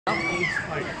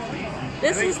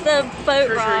This is the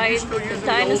boat ride, the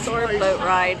dinosaur boat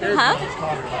ride. Huh?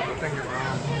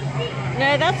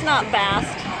 No, that's not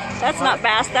Bast. That's not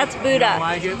Bast, that's Buddha.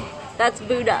 That's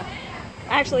Buddha.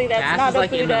 Actually, that's not a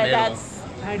Buddha, that's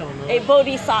a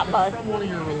Bodhisattva. From one of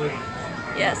your religions.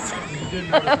 Yes. You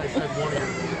did notice I said one of your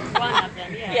religions. One of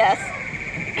them, yes.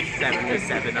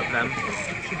 77 of them.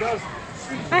 She does.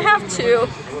 I have two.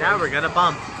 Now we're gonna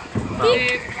bump.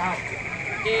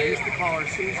 I used to call her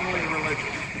seasonally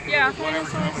religious. Yeah. Whatever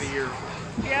time of the year.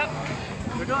 Yep.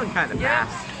 We're going kind of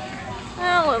fast.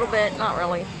 A little bit, not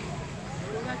really.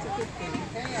 That's a good thing.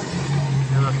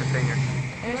 And look at the finger.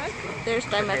 There's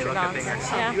Dimetrodons. You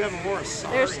Yeah. haven't wore a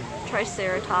sari. There's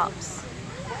Triceratops.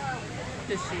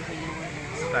 This season you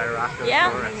were Styracosaurus.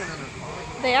 Yeah.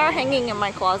 They are hanging in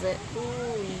my closet.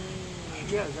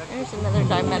 There's another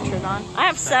Dimetrodon. I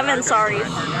have 7, sorry.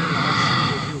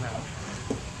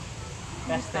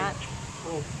 That's that.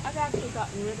 I've actually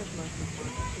gotten rid of most of them.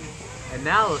 And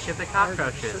now look at the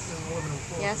cockroaches.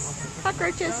 Yes.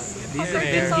 Cockroaches. These have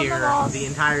been here the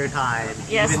entire time.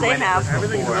 Yes, even they when it have. was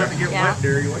Everything's before. about to get Yeah. wet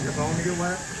there. You want your phone to get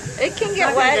wet? It can It's get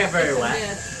not gonna get wet. very wet.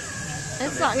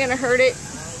 It's not going to hurt it.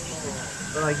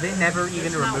 But like they never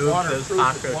even removed those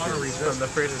cockroaches from the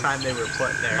first time they were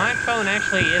put there. My phone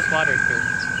actually is waterproof.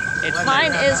 It's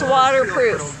Mine is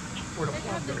waterproof.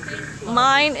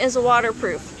 Mine is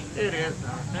waterproof. It is.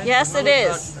 Yes, it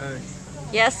is.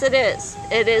 Yes, it is.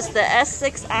 It is the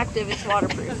S6 Active. It's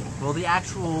waterproof. Well, the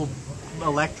actual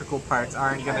electrical parts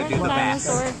aren't going to do the best.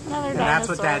 Another dinosaur. And that's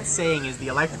what Dad's saying, is the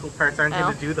electrical parts aren't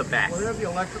going to do the best. Wherever the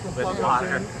electrical With plug water.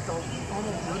 goes in, it's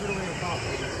almost literally on top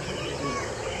of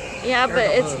it. Yeah, but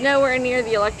it's nowhere near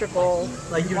the electrical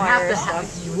Like you wires.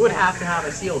 would have to have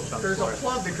a seal chunk There's a for it.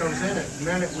 plug that goes in it, and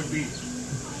then it would be.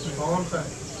 That's all I'm saying.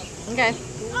 Okay.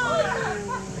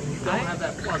 And you don't have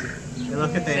that plug in. And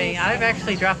look at See, the I've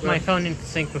actually dropped my phone into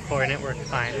sync before and it worked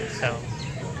fine, so.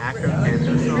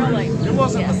 Acrocanthosaurus. It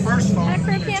wasn't Yes. the first phone that you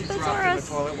dropped in the Acrocanthosaurus.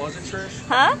 toilet, was it, Trish?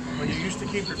 Huh? When you used to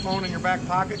keep your phone in your back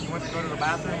pocket, you went to go to the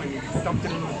bathroom and you dumped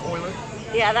it in the toilet?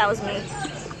 Yeah, that was me.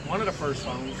 One of the first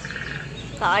phones.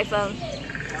 The iPhone.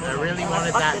 I really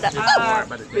wanted Fucked that it up. before,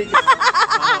 but it didn't.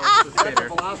 Oh, it's Is that the bitter.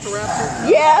 Velociraptor?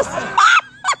 Yes.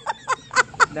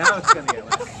 Now it's going to get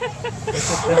wet. It's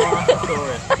a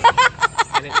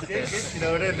Velociraptor. And it's this. You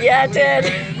know, it is. Yeah, it did.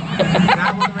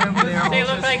 That one right over there. They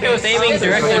look like it was aiming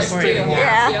directly for you.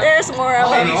 Yeah, there's more of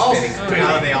them.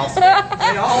 Now they all spit.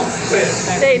 They all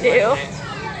spit. They do.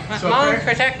 Mom,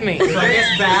 protect me. So I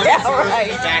guess Bass Yeah, is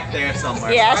right. back there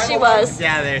somewhere. Yeah, she was.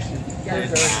 Yeah, there's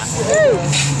Bass. Woo.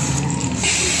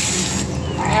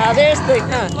 Yeah, there's the.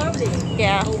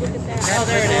 Yeah. Oh,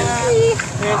 there it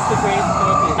is. There's the great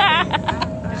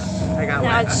I got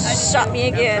Now wet. it shot me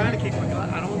I'm trying again. to keep my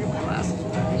glasses. I don't want to get my glasses.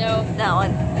 No, That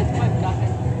one. that's my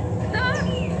bluffing.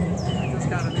 I just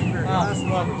got a new pair of glasses.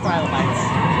 Trilobites.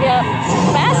 Yep.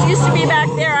 Bast used to be back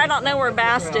there. I don't know where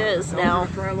Bast is now.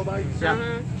 Trilobites? Yep.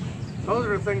 Those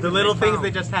are the things. The that little they things found.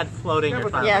 they just had floating Yeah, or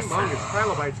but something. Yes.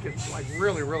 Trilobites get like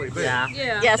really, really big. Yeah.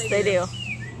 Yeah. Yes, they do.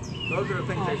 Those are the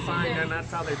things they find, and that's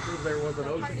how they prove there was an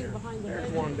ocean here. There's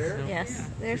one there. Yes.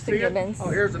 There's the See it? gibbons. Oh,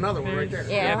 here's another one right there.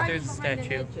 Yeah. Yep, there's a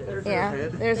statue. There's Yeah. their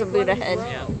head. There's a Buddha head.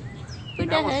 Yeah. Buddha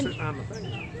That one's head. sitting on the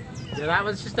thing. Yeah, that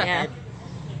was just a Yeah. head.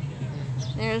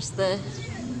 There's the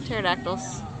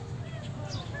pterodactyls.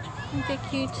 Aren't they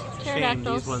cute? Shame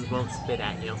Pterodactyls. these ones won't spit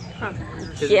at you.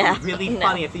 It'd Yeah, be really no.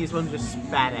 funny if these ones just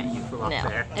spat at you from up No,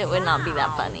 there. it would not be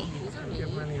that funny.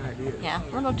 Give them any ideas. Yeah,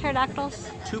 little pterodactyls.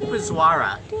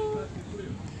 Tupazwara.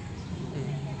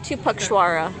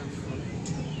 Tupushwara.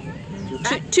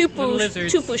 Little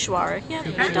lizards. Tupushwara. Yeah,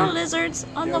 little lizards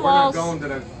on Yeah, the we're walls. not going to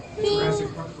the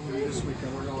Jurassic Park this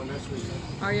weekend. We're going this weekend.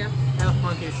 Are you? Elf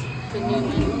monkeys. Can you?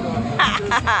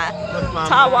 Look, Mom.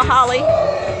 Tawahali.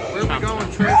 Where are we going,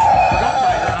 Trish? We're going by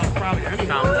your house probably.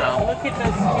 Tom Tom. Look at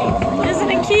those teeth.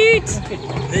 Isn't it cute?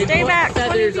 They Stay put back.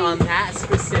 feathers on that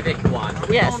specific one.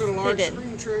 Yes, Going to the they large did.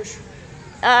 screen, Trish.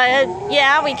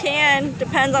 Yeah, we can.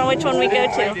 Depends on which one we go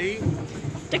to. 3D.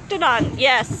 Dictodon.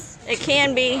 Yes, it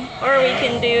can be, or we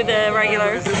can do the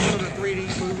regular. Is this one of the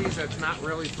 3D movies that's not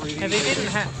really 3D? Yeah,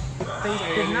 they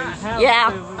did not have Yeah.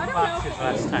 the boxes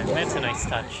last time. That's a nice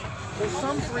touch. There's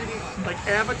some 3D, like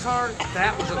Avatar,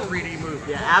 that was a 3D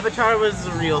movie. Yeah, Avatar was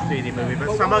a real 3D movie, but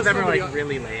Oh, some what of them are was like some of the-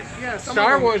 really lame. Yeah, some Star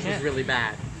of them- Wars was really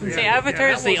bad. Yeah, See, yeah, Avatar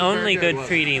is that the wasn't only very good was it?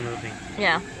 3D movie.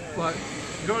 Yeah. But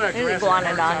you know that There's Jurassic Park's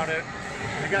Iguanodon. out at,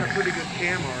 they got a pretty good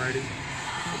cam already.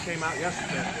 It came out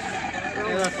yesterday.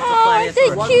 Hey, look, it's a Oh, Pliosaurus.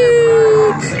 they're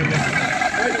cute!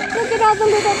 Look at all the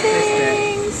little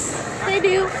things. They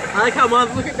do. I like how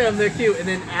moms look at them, they're cute, and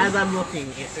then as I'm looking,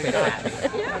 it spits at me.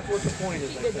 That's what the point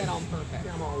is. She did that on purpose.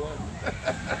 I'm all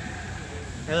wet.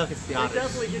 Hey look, it's the They otters.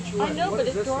 definitely get you I wet. know, What but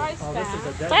is it this dries thing? Oh, this is a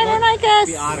fast. dead Deinonychus.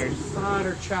 The otters.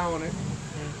 Otter chowing it.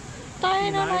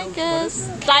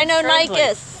 Deinonychus.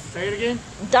 Deinonychus. Say it again.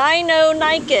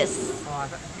 Deinonychus.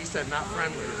 Oh, he said not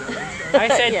friendly. Is that what he said? I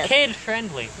said Yes. kid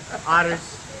friendly.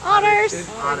 Otters. Otters.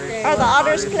 Otters. Are the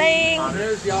otters playing?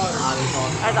 There's the otter.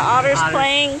 Are the otters Otters.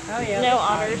 playing? Oh, yeah. No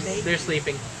otters. They're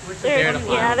sleeping. They're,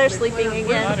 the yeah, they're sleeping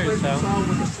again. Otters, though.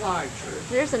 With the slide, sure.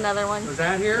 There's another one. Was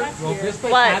that here? Well, this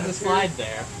place What? had the slide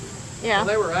there. Well, Yeah.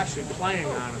 they were actually playing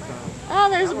on it though. Oh,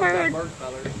 there's a That was that bird. bird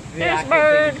feather. There's a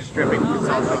bird. Just dripping from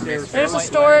something. There's a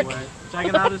stork.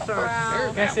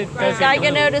 Giganotosaurus. Guess it doesn't move.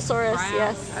 Giganotosaurus,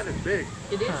 yes. That is big.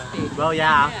 It is big. Well,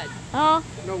 yeah. Oh,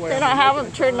 No way. they don't have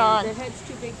them turned on. Their head's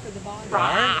too big for the body.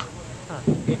 Rar?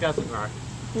 It doesn't roar.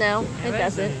 No, it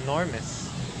That's doesn't. enormous.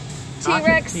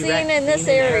 T-Rex seen in this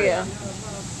area.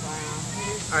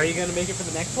 Are you gonna make it for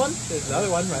the next one? There's another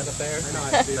one right up there. I know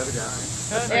I see the other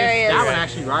guy. There he That one is.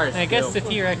 actually roars. I guess too. the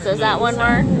T-Rex Does that one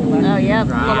roar? Oh, yep, a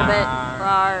little bit.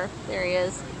 Rar. There he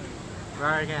is.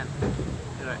 roar again.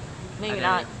 Do it. Maybe I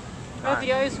not. Oh,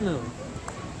 the eyes move.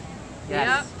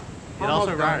 Yes. It also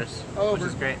Almost done. roars, Over. which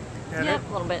is great. Yeah, Yep,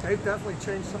 a little bit. they've definitely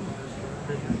changed some of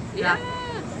this. Yeah.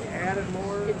 They added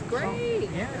more. It's great.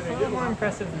 Yeah, it's a little more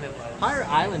impressive than it was. Fire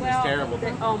Island is terrible.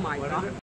 Oh my What is god. it?